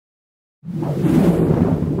We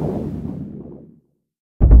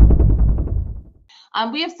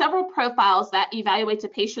have several profiles that evaluate a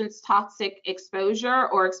patient's toxic exposure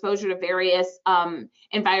or exposure to various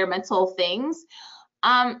environmental things.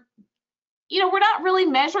 We're not really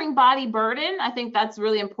measuring body burden. I think that's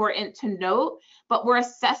really important to note, but we're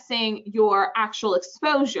assessing your actual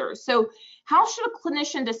exposure. So how should a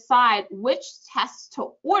clinician decide which tests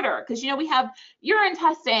to order? Because, we have urine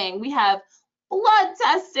testing, we have blood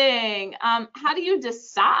testing. How do you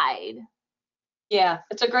decide? Yeah,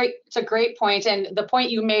 it's a great point. And the point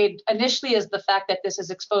you made initially is the fact that this is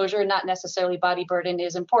exposure, not necessarily body burden,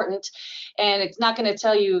 is important. And it's not going to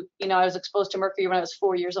tell you, I was exposed to mercury when I was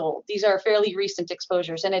 4 years old. These are fairly recent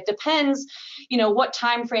exposures. And it depends, what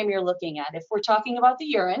time frame you're looking at. If we're talking about the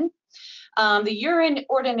urine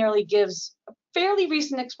ordinarily gives a fairly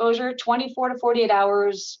recent exposure, 24 to 48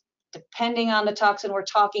 hours, depending on the toxin we're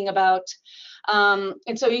talking about.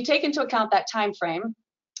 And so you take into account that time frame.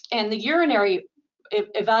 And the urinary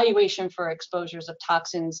evaluation for exposures of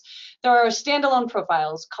toxins, there are standalone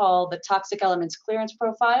profiles called the toxic elements clearance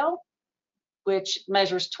profile, which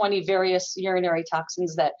measures 20 various urinary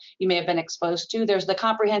toxins that you may have been exposed to. There's the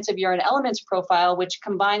comprehensive urine elements profile, which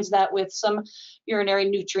combines that with some urinary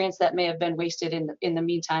nutrients that may have been wasted in the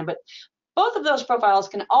meantime. But both of those profiles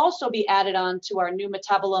can also be added on to our new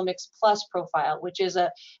Metabolomics Plus profile, which is a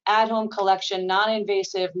at-home collection,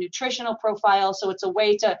 non-invasive nutritional profile. So it's a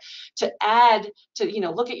way to add to,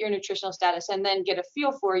 look at your nutritional status and then get a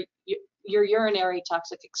feel for your urinary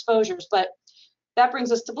toxic exposures. But that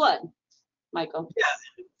brings us to blood, Michael. Yeah,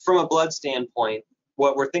 from a blood standpoint,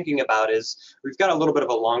 what we're thinking about is we've got a little bit of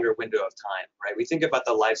a longer window of time, right? We think about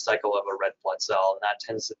the life cycle of a red blood cell, and that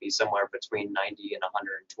tends to be somewhere between 90 and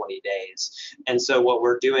 120 days. And so what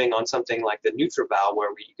we're doing on something like the NutriVal, where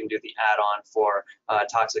you can do the add-on for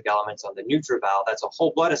toxic elements on the NutriVal, that's a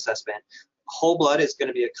whole blood assessment. Whole blood is going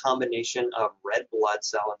to be a combination of red blood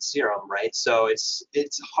cell and serum, right? So it's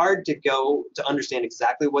hard to understand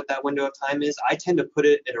exactly what that window of time is. I tend to put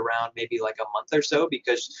it at around maybe like a month or so,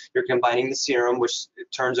 because you're combining the serum, which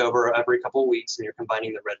turns over every couple of weeks, and you're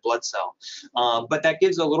combining the red blood cell. But that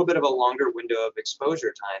gives a little bit of a longer window of exposure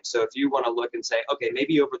time. So if you want to look and say, okay,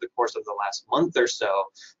 maybe over the course of the last month or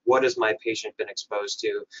so, what has my patient been exposed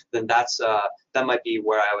to? Then that might be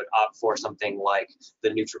where I would opt for something like the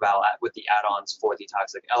NutriVal with the add-ons for the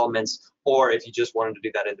toxic elements. Or if you just wanted to do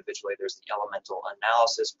that individually, there's the elemental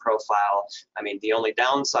analysis profile. I mean, the only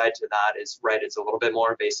downside to that is, right, it's a little bit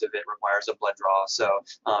more invasive. It requires a blood draw. So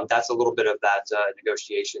that's a little bit of that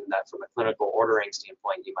negotiation that from a clinical ordering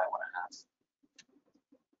standpoint, you might want to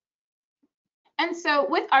have. And so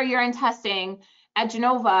with our urine testing at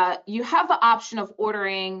Genova, you have the option of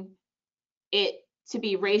ordering it to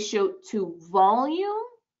be ratio to volume.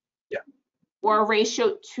 Yeah. Or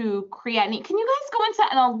ratio to creatinine. Can you guys go into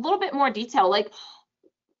that in a little bit more detail? Like,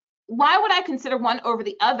 why would I consider one over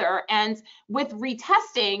the other? And with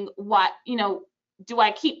retesting, do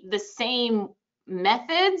I keep the same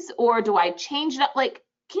methods or do I change it up? Like,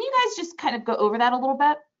 can you guys just kind of go over that a little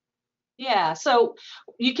bit? Yeah, so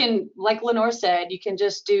you can, like Lenore said, you can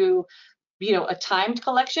just do, a timed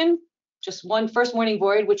collection, just one first morning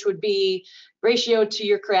void, which would be ratio to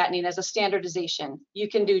your creatinine as a standardization. You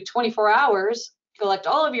can do 24 hours, collect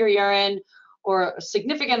all of your urine or a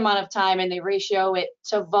significant amount of time, and they ratio it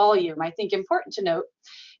to volume. I think important to note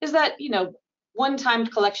is that, one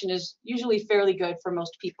timed collection is usually fairly good for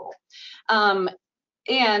most people.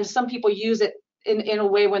 And some people use it in a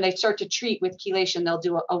way when they start to treat with chelation. They'll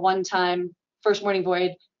do a one-time first morning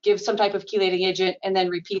void, give some type of chelating agent, and then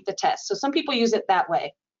repeat the test. So some people use it that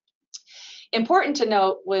way. Important to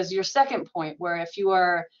note was your second point, where if you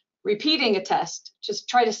are repeating a test, just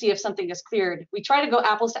try to see if something is cleared. We try to go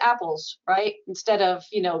apples to apples, right? Instead of,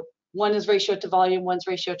 one is ratio to volume, one's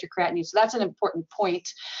ratio to creatinine. So that's an important point.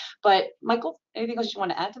 But Michael, anything else you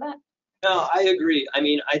want to add to that? No, I agree. I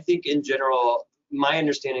mean, I think in general, my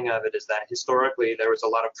understanding of it is that historically there was a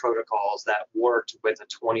lot of protocols that worked with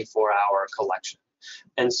a 24-hour collection.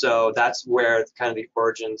 And so that's where kind of the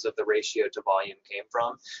origins of the ratio to volume came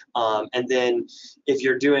from. And then if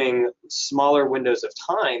you're doing smaller windows of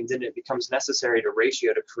time, then it becomes necessary to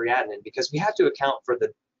ratio to creatinine, because we have to account for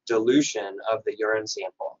the dilution of the urine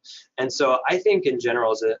sample. And so I think in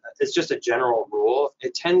general, it's just a general rule.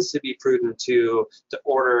 It tends to be prudent to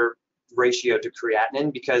order ratio to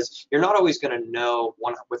creatinine, because you're not always going to know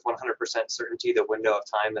with 100% certainty the window of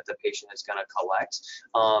time that the patient is going to collect.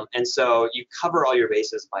 And so you cover all your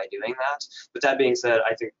bases by doing that. But that being said,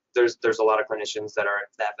 I think there's a lot of clinicians that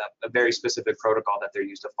have a very specific protocol that they're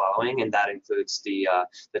used to following, and that includes the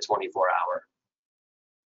 24-hour.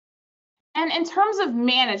 And in terms of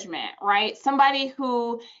management, right? Somebody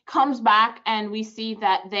who comes back and we see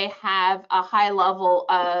that they have a high level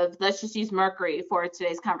of, let's just use mercury for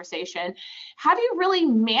today's conversation. How do you really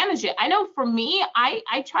manage it? I know for me,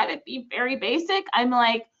 I try to be very basic. I'm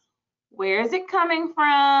like, where is it coming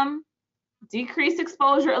from? Decrease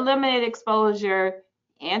exposure, eliminate exposure,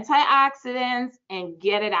 antioxidants, and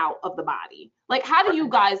get it out of the body. Like, how do you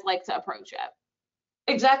guys like to approach it?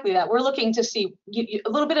 Exactly that. We're looking to see a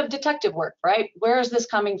little bit of detective work, right? Where is this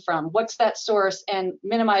coming from? What's that source? And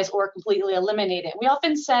minimize or completely eliminate it. We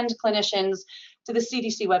often send clinicians to the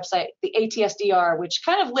CDC website, the ATSDR, which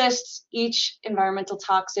kind of lists each environmental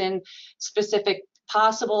toxin, specific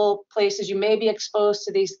possible places you may be exposed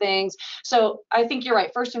to these things. So I think you're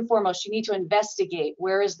right. First and foremost, you need to investigate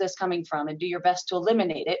where is this coming from and do your best to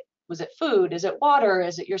eliminate it. Was it food? Is it water?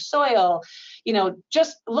 Is it your soil? You know,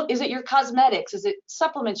 just look, is it your cosmetics? Is it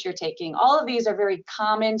supplements you're taking? All of these are very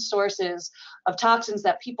common sources of toxins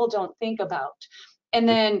that people don't think about. And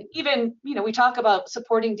then even, you know, we talk about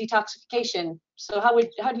supporting detoxification. So how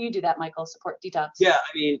do you do that, Michael, support detox? Yeah,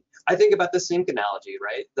 I mean, I think about the sink analogy,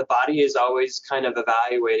 right? The body is always kind of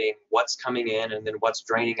evaluating what's coming in and then what's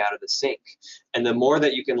draining out of the sink. And the more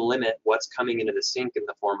that you can limit what's coming into the sink in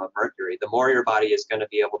the form of mercury, the more your body is going to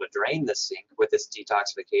be able to drain the sink with its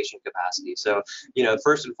detoxification capacity. So, you know,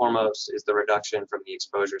 first and foremost is the reduction from the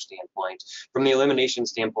exposure standpoint. From the elimination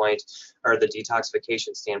standpoint, or the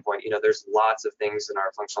detoxification standpoint, you know, there's lots of things in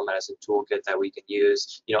our functional medicine toolkit that we can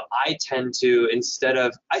use. You know, I tend to, instead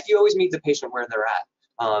of, you always meet the patient where they're at.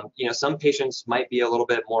 You know, some patients might be a little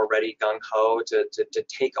bit more ready, gung-ho, to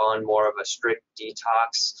take on more of a strict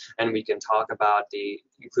detox, and we can talk about the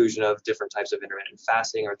inclusion of different types of intermittent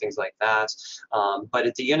fasting or things like that. But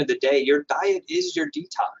at the end of the day, your diet is your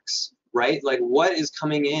detox, right? Like what is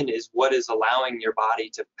coming in is what is allowing your body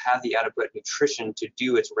to have the adequate nutrition to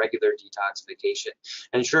do its regular detoxification.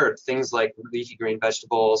 And sure, things like leafy green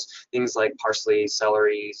vegetables, things like parsley,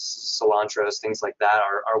 celery, cilantro, things like that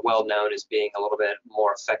are well known as being a little bit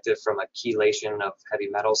more effective from a chelation of heavy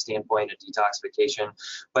metal standpoint and detoxification.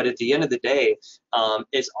 But at the end of the day,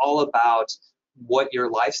 it's all about what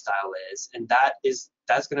your lifestyle is, and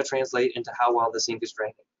that's going to translate into how well the sink is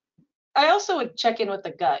draining. I also would check in with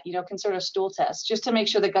the gut, you know, consider a stool test just to make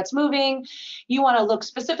sure the gut's moving. You want to look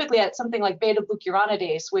specifically at something like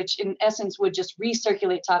beta-glucuronidase, which in essence would just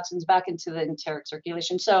recirculate toxins back into the enteric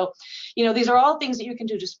circulation. So, you know, these are all things that you can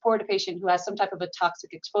do to support a patient who has some type of a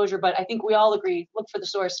toxic exposure. But I think we all agree, look for the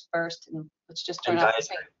source first, and let's just turn off the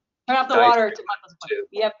sink. Turn off the water to Michael's point.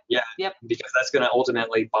 Yep. Yeah. Yep. Because that's going to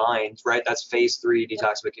ultimately bind, right? That's phase 3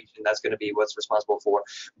 detoxification. Yep. That's going to be what's responsible for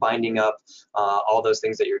binding up all those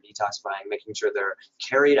things that you're detoxifying, making sure they're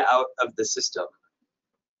carried out of the system.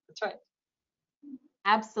 That's right.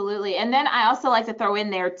 Absolutely. And then I also like to throw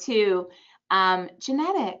in there too,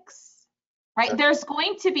 genetics, right? Sure. There's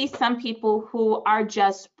going to be some people who are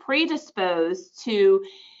just predisposed to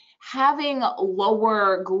having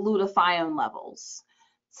lower glutathione levels,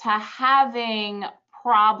 to having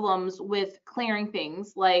problems with clearing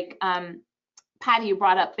things like Patty, you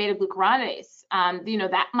brought up beta-glucuronidase. You know,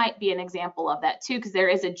 that might be an example of that too, because there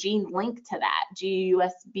is a gene link to that,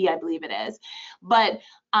 GUSB, I believe it is. But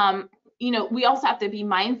you know, we also have to be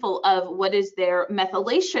mindful of what is their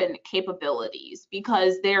methylation capabilities,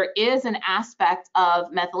 because there is an aspect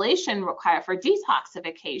of methylation required for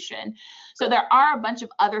detoxification. So there are a bunch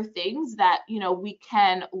of other things that, you know, we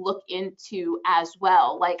can look into as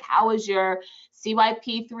well, like how is your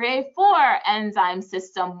CYP3A4 enzyme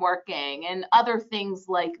system working and other things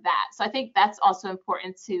like that. So I think that's also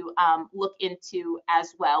important to look into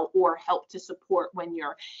as well, or help to support when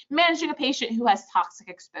you're managing a patient who has toxic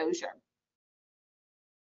exposure.